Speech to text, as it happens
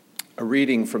A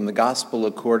reading from the Gospel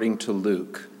according to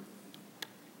Luke.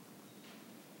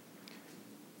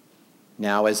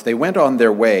 Now, as they went on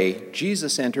their way,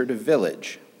 Jesus entered a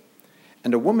village,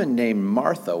 and a woman named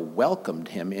Martha welcomed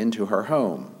him into her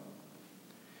home.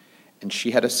 And she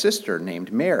had a sister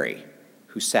named Mary,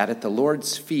 who sat at the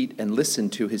Lord's feet and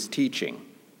listened to his teaching.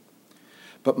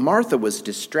 But Martha was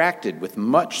distracted with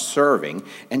much serving,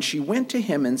 and she went to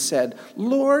him and said,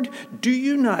 "Lord, do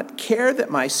you not care that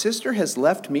my sister has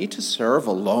left me to serve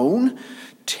alone?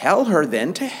 Tell her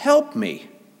then to help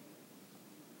me."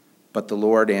 But the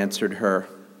Lord answered her,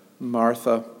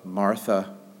 "Martha,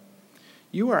 Martha,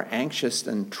 you are anxious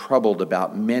and troubled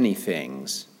about many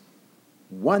things.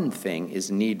 One thing is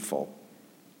needful.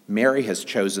 Mary has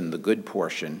chosen the good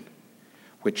portion,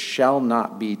 which shall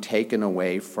not be taken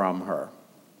away from her."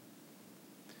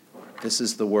 This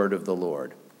is the word of the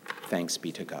Lord. Thanks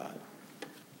be to God.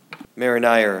 Mary and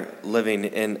I are living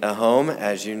in a home,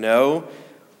 as you know,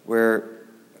 where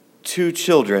two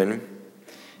children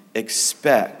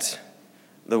expect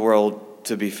the world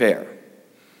to be fair.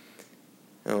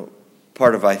 Now,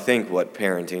 part of, I think, what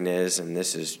parenting is, and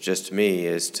this is just me,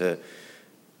 is to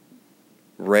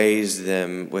raise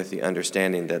them with the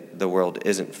understanding that the world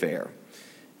isn't fair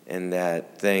and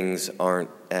that things aren't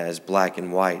as black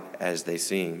and white as they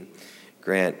seem.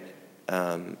 Grant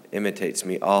imitates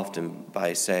me often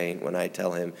by saying, when I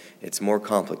tell him, it's more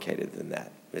complicated than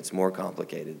that. It's more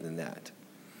complicated than that.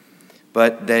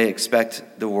 But they expect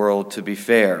the world to be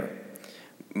fair.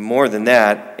 More than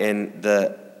that, in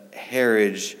the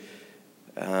Herridge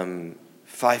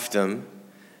fiefdom,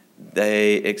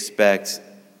 they expect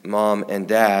mom and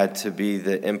dad to be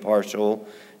the impartial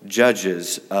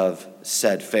judges of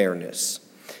said fairness.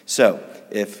 So,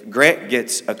 if Grant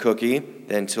gets a cookie,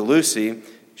 then to Lucy,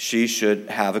 she should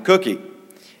have a cookie.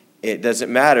 It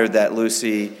doesn't matter that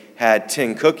Lucy had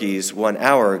 10 cookies 1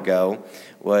 hour ago.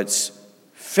 What's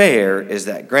fair is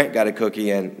that Grant got a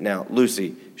cookie and now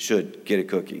Lucy should get a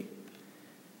cookie.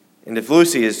 And if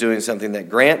Lucy is doing something that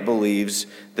Grant believes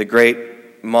the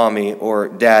great mommy or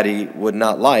daddy would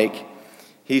not like,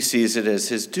 he sees it as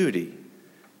his duty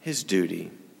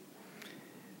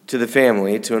to the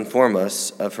family to inform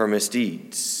us of her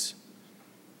misdeeds.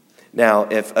 Now,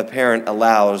 if a parent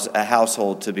allows a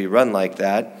household to be run like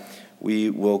that, we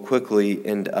will quickly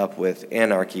end up with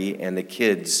anarchy and the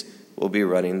kids will be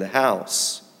running the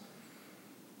house,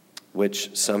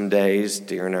 which some days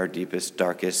during our deepest,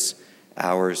 darkest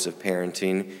hours of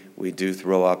parenting, we do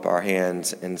throw up our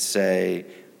hands and say,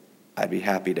 I'd be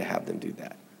happy to have them do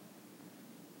that.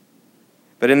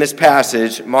 But in this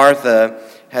passage, Martha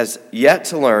has yet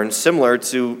to learn, similar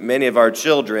to many of our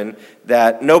children,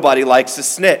 that nobody likes a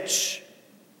snitch,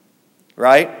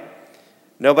 right?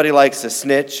 Nobody likes a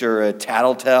snitch or a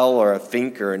tattletale or a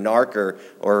fink or a narc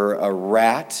or a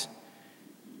rat.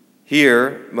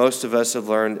 Here, most of us have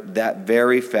learned that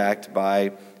very fact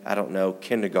by,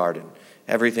 kindergarten.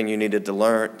 Everything you needed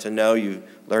to know, you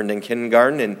learned in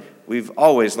kindergarten, and we've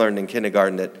always learned in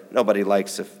kindergarten that nobody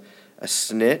likes a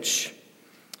snitch.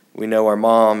 We know our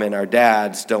mom and our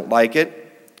dads don't like it.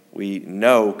 We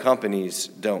know companies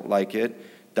don't like it.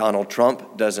 Donald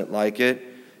Trump doesn't like it.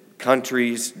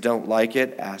 Countries don't like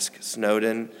it. Ask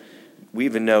Snowden. We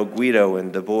even know Guido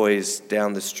and the boys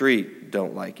down the street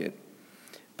don't like it.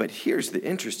 But here's the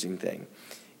interesting thing.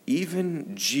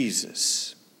 Even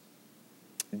Jesus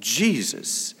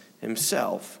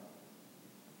himself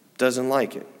doesn't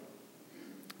like it.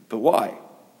 But why?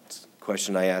 It's a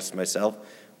question I asked myself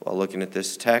while looking at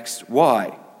this text.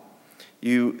 Why?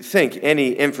 You think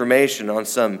any information on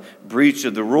some breach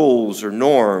of the rules or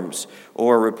norms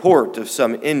or a report of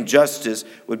some injustice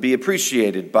would be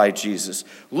appreciated by Jesus.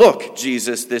 Look,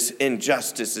 Jesus, this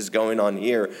injustice is going on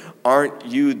here. Aren't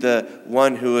you the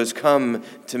one who has come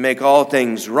to make all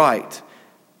things right,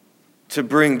 to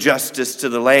bring justice to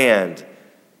the land?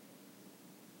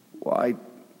 Why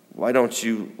don't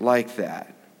you like that?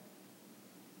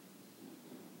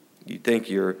 You think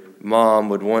your mom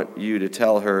would want you to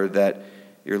tell her that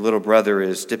your little brother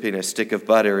is dipping a stick of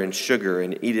butter in sugar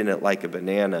and eating it like a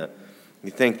banana. You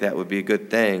think that would be a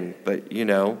good thing, but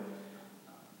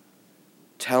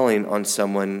telling on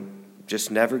someone just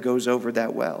never goes over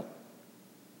that well.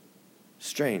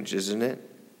 Strange, isn't it?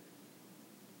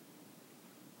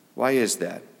 Why is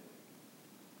that?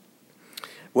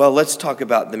 Well, let's talk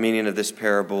about the meaning of this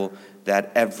parable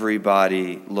that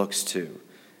everybody looks to.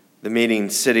 The meaning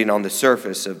sitting on the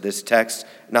surface of this text,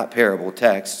 not parable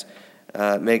text,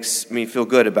 makes me feel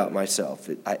good about myself.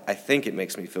 I think it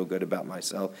makes me feel good about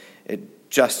myself.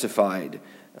 It justified.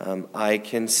 I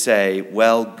can say,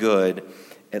 well, good,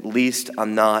 at least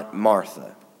I'm not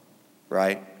Martha,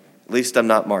 right? At At least I'm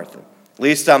not Martha. At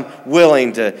least I'm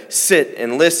willing to sit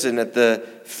and listen at the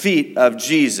feet of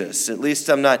Jesus. At least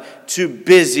I'm not too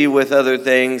busy with other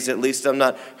things. At least I'm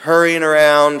not hurrying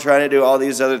around trying to do all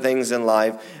these other things in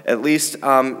life. At least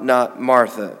I'm not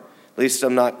Martha. At least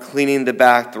I'm not cleaning the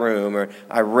bathroom, or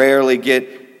I rarely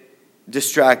get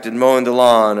distracted mowing the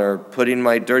lawn or putting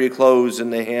my dirty clothes in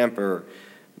the hamper.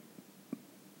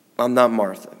 I'm not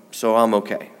Martha, so I'm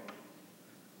okay.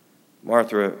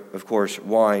 Martha, of course,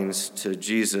 whines to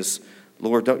Jesus,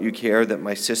 Lord, don't you care that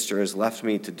my sister has left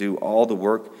me to do all the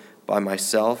work by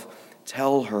myself?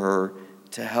 Tell her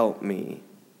to help me.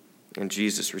 And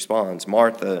Jesus responds,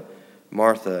 Martha,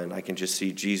 Martha. And I can just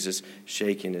see Jesus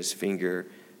shaking his finger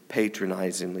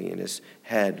patronizingly and his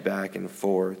head back and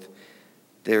forth.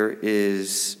 There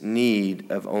is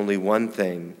need of only one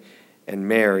thing, and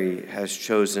Mary has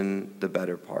chosen the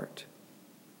better part.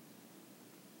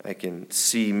 I can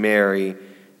see Mary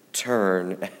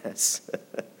turn as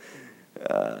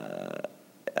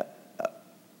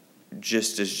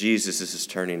just as Jesus is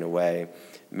turning away.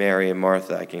 Mary and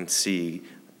Martha, I can see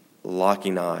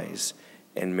locking eyes,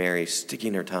 and Mary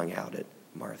sticking her tongue out at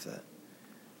Martha,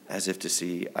 as if to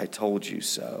see, I told you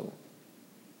so.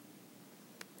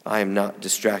 I am not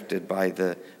distracted by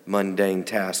the mundane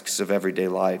tasks of everyday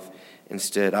life.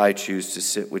 Instead, I choose to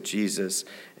sit with Jesus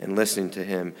and listen to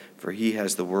him, for he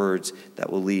has the words that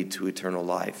will lead to eternal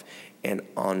life. And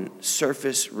on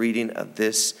surface reading of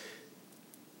this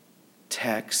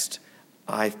text,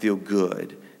 I feel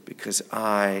good because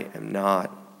I am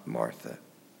not Martha.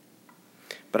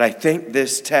 But I think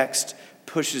this text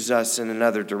pushes us in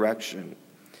another direction.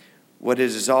 What it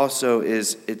is also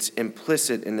is it's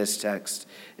implicit in this text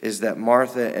is that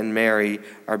Martha and Mary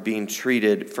are being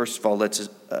treated, first of all, let's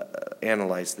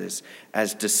analyze this,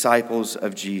 as disciples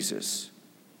of Jesus.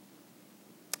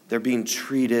 They're being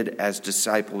treated as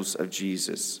disciples of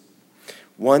Jesus.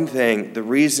 One thing, the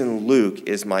reason Luke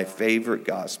is my favorite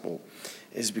gospel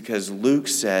is because Luke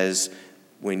says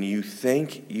when you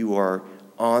think you are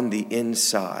on the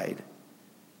inside,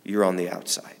 you're on the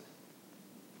outside.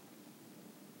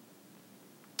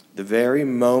 The very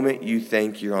moment you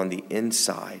think you're on the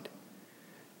inside,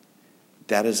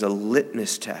 that is a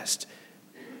litmus test,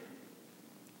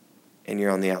 and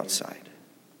you're on the outside.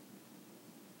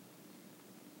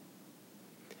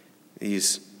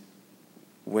 These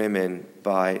women,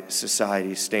 by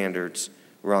society's standards,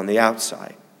 were on the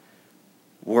outside,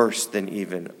 worse than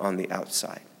even on the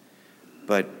outside.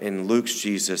 But in Luke's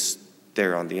Jesus,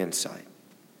 they're on the inside.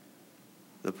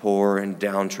 The poor and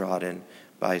downtrodden,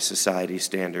 by society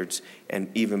standards and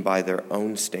even by their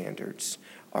own standards,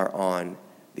 are on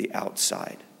the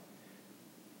outside.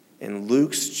 And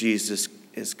Luke's Jesus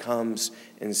comes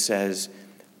and says,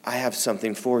 I have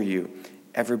something for you.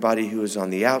 Everybody who is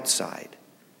on the outside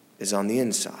is on the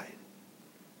inside.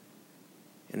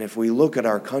 And if we look at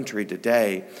our country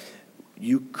today,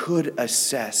 you could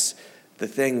assess the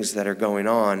things that are going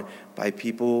on by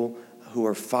people who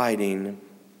are fighting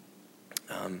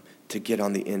to get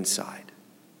on the inside.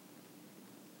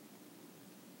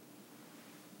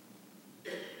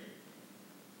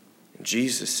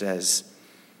 Jesus says,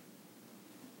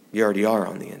 you already are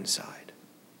on the inside.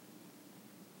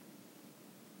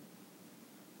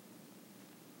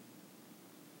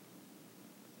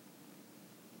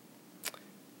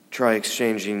 Try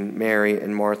exchanging Mary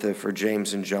and Martha for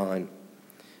James and John.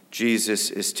 Jesus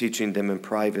is teaching them in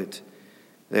private.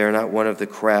 They are not one of the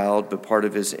crowd, but part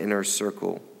of his inner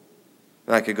circle.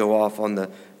 And I could go off on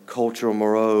the cultural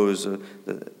mores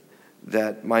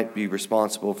that might be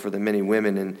responsible for the many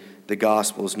women in the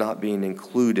Gospels not being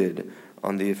included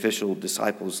on the official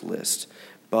disciples list.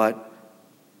 But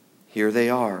here they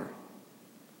are,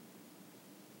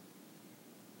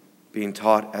 being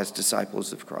taught as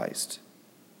disciples of Christ.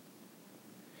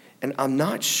 And I'm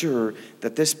not sure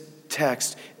that this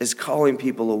text is calling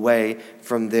people away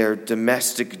from their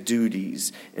domestic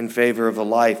duties in favor of a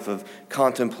life of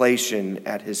contemplation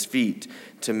at his feet,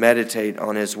 to meditate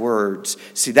on his words.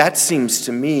 See, that seems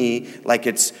to me like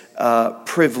it's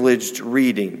privileged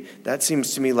reading. That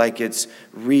seems to me like it's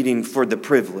reading for the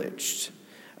privileged.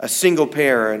 A single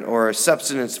parent or a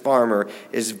subsistence farmer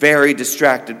is very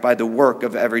distracted by the work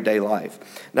of everyday life.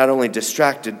 Not only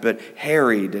distracted, but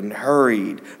harried and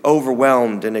hurried,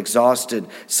 overwhelmed and exhausted.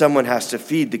 Someone has to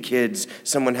feed the kids.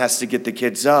 Someone has to get the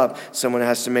kids up. Someone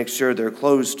has to make sure they're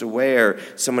clothes to wear.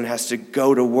 Someone has to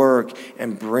go to work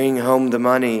and bring home the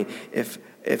money.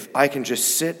 If I can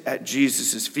just sit at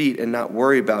Jesus' feet and not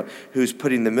worry about who's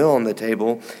putting the meal on the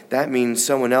table, that means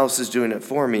someone else is doing it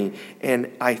for me.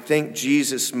 And I think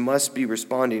Jesus must be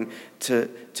responding to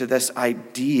this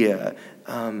idea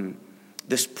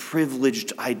this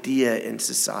privileged idea in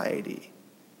society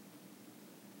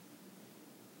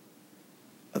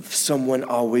of someone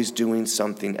always doing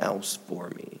something else for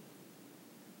me.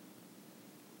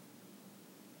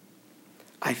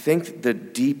 I think the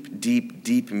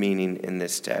deep meaning in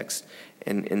this text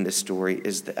and in this story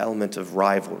is the element of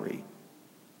rivalry.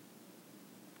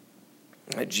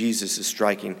 Jesus is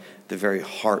striking the very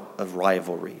heart of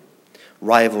rivalry.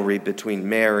 Rivalry between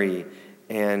Mary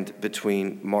and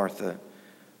between Martha.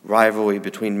 Rivalry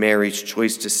between Mary's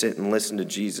choice to sit and listen to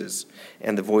Jesus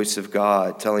and the voice of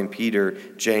God telling Peter,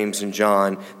 James, and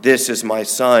John, "This is my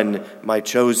son, my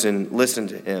chosen, listen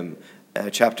to him."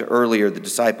 A chapter earlier, the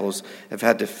disciples have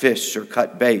had to fish or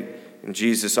cut bait. And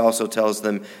Jesus also tells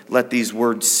them, "Let these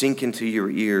words sink into your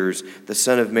ears. The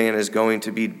Son of Man is going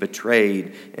to be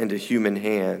betrayed into human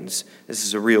hands." This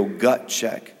is a real gut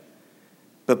check.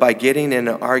 But by getting in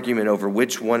an argument over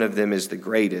which one of them is the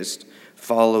greatest,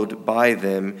 followed by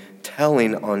them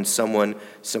telling on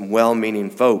some well-meaning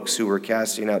folks who were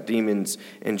casting out demons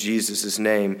in Jesus'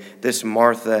 name, this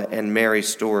Martha and Mary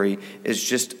story is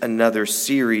just another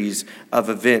series of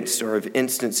events or of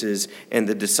instances in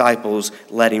the disciples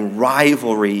letting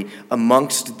rivalry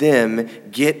amongst them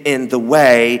get in the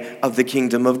way of the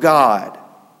kingdom of God.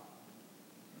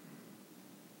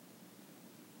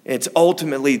 It's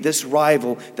ultimately this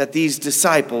rival that these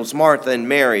disciples, Martha and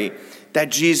Mary, that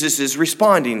Jesus is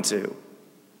responding to.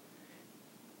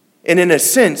 And in a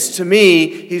sense, to me,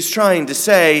 he's trying to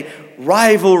say,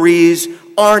 rivalries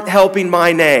aren't helping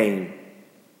my name.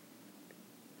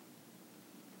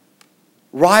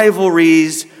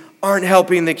 Rivalries aren't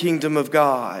helping the kingdom of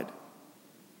God.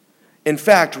 In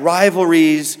fact,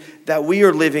 rivalries that we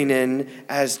are living in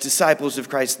as disciples of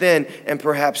Christ then and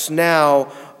perhaps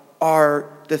now are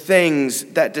the things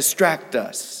that distract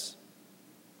us.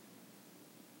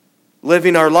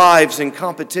 Living our lives in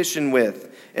competition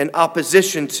with, in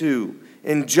opposition to,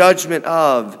 in judgment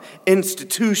of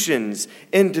institutions,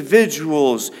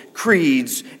 individuals,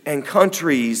 creeds, and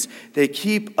countries. They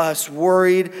keep us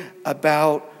worried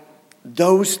about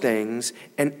those things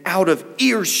and out of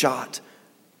earshot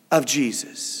of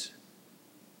Jesus.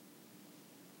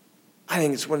 I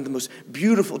think it's one of the most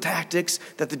beautiful tactics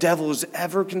that the devil has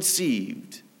ever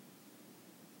conceived.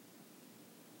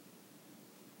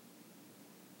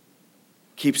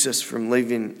 Keeps us from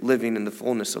living in the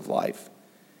fullness of life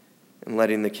and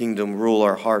letting the kingdom rule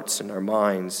our hearts and our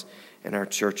minds and our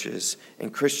churches.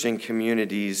 And Christian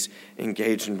communities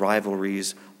engage in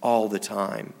rivalries all the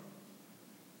time.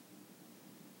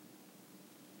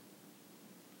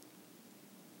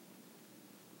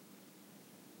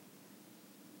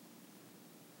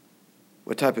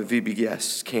 What type of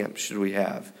VBS camp should we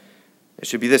have? It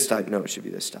should be this type. No, it should be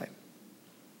this type.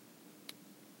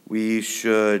 We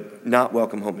should not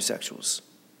welcome homosexuals.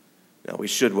 No, we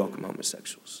should welcome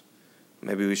homosexuals.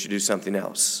 Maybe we should do something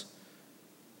else.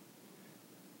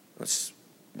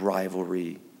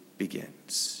 Rivalry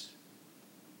begins.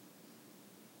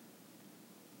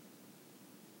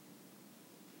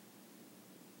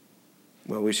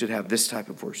 Well, we should have this type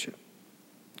of worship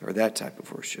or that type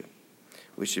of worship.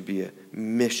 We should be a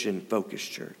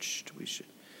mission-focused church. We should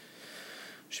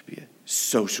be a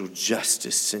social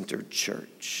justice-centered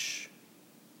church.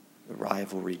 The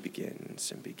rivalry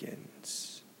begins and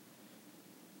begins.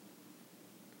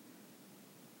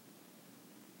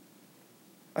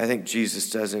 I think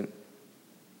Jesus I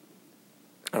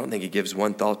don't think he gives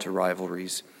one thought to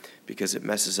rivalries because it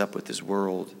messes up with his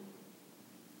world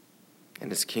and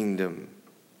his kingdom.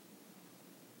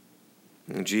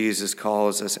 And Jesus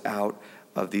calls us out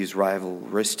of these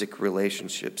rivalristic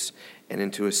relationships and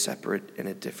into a separate and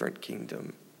a different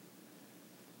kingdom.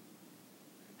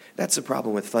 That's the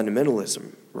problem with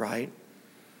fundamentalism, right?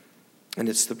 And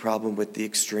it's the problem with the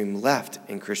extreme left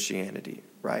in Christianity,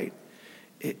 right?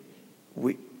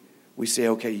 We say,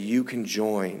 okay, you can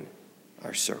join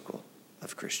our circle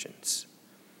of Christians.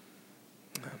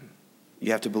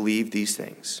 You have to believe these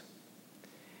things.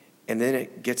 And then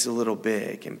it gets a little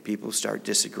big and people start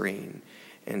disagreeing.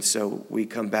 And so we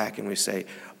come back and we say,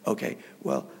 okay,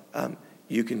 well,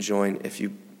 you can join if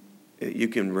you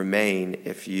can remain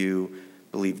if you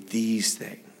believe these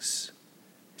things.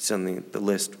 Suddenly the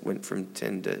list went from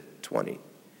 10 to 20.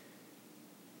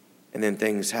 And then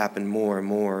things happen more and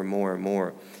more and more and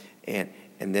more. And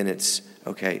then it's,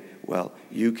 okay, well,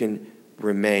 you can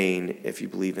remain if you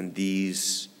believe in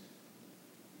these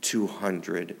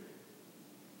 200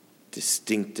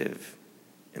 distinctive,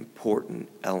 important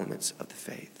elements of the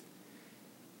faith.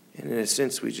 And in a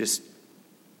sense, we just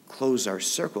close our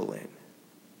circle in.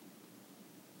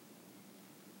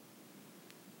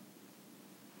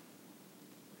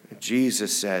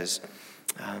 Jesus says,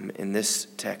 in this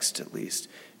text at least,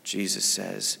 Jesus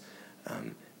says,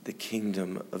 the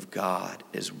kingdom of God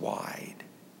is wide.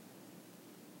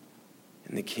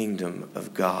 And the kingdom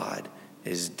of God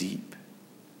is deep.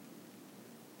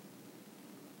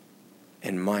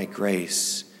 And my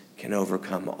grace can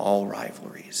overcome all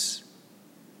rivalries.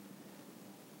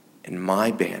 And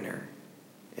my banner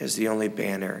is the only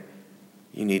banner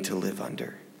you need to live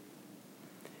under.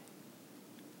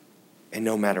 And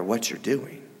no matter what you're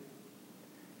doing,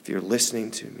 if you're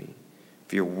listening to me,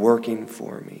 if you're working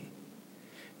for me,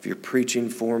 if you're preaching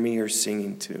for me or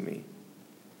singing to me,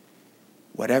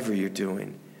 whatever you're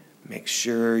doing, make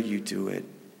sure you do it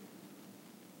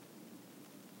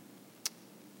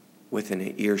within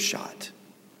an earshot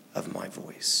of my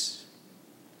voice.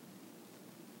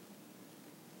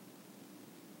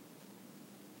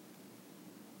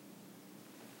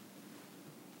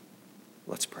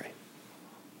 Let's pray.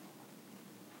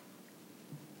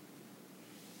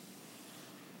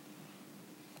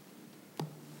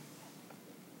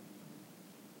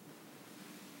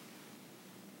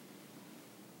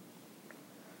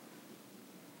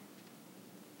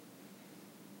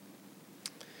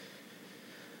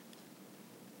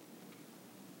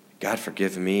 God,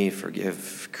 forgive me,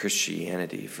 forgive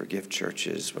Christianity, forgive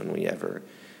churches when we ever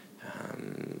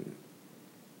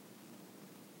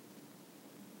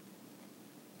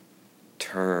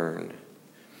turn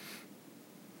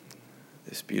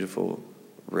this beautiful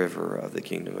river of the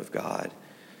kingdom of God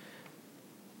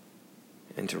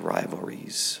into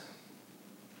rivalries,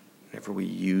 whenever we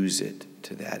use it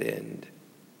to that end.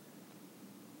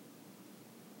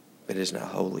 It is not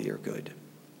holy or good.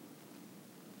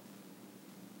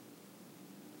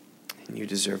 And you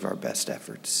deserve our best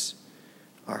efforts,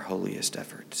 our holiest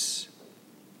efforts.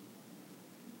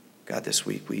 God, this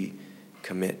week we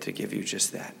commit to give you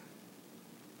just that.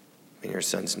 In your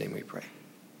Son's name we pray.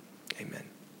 Amen.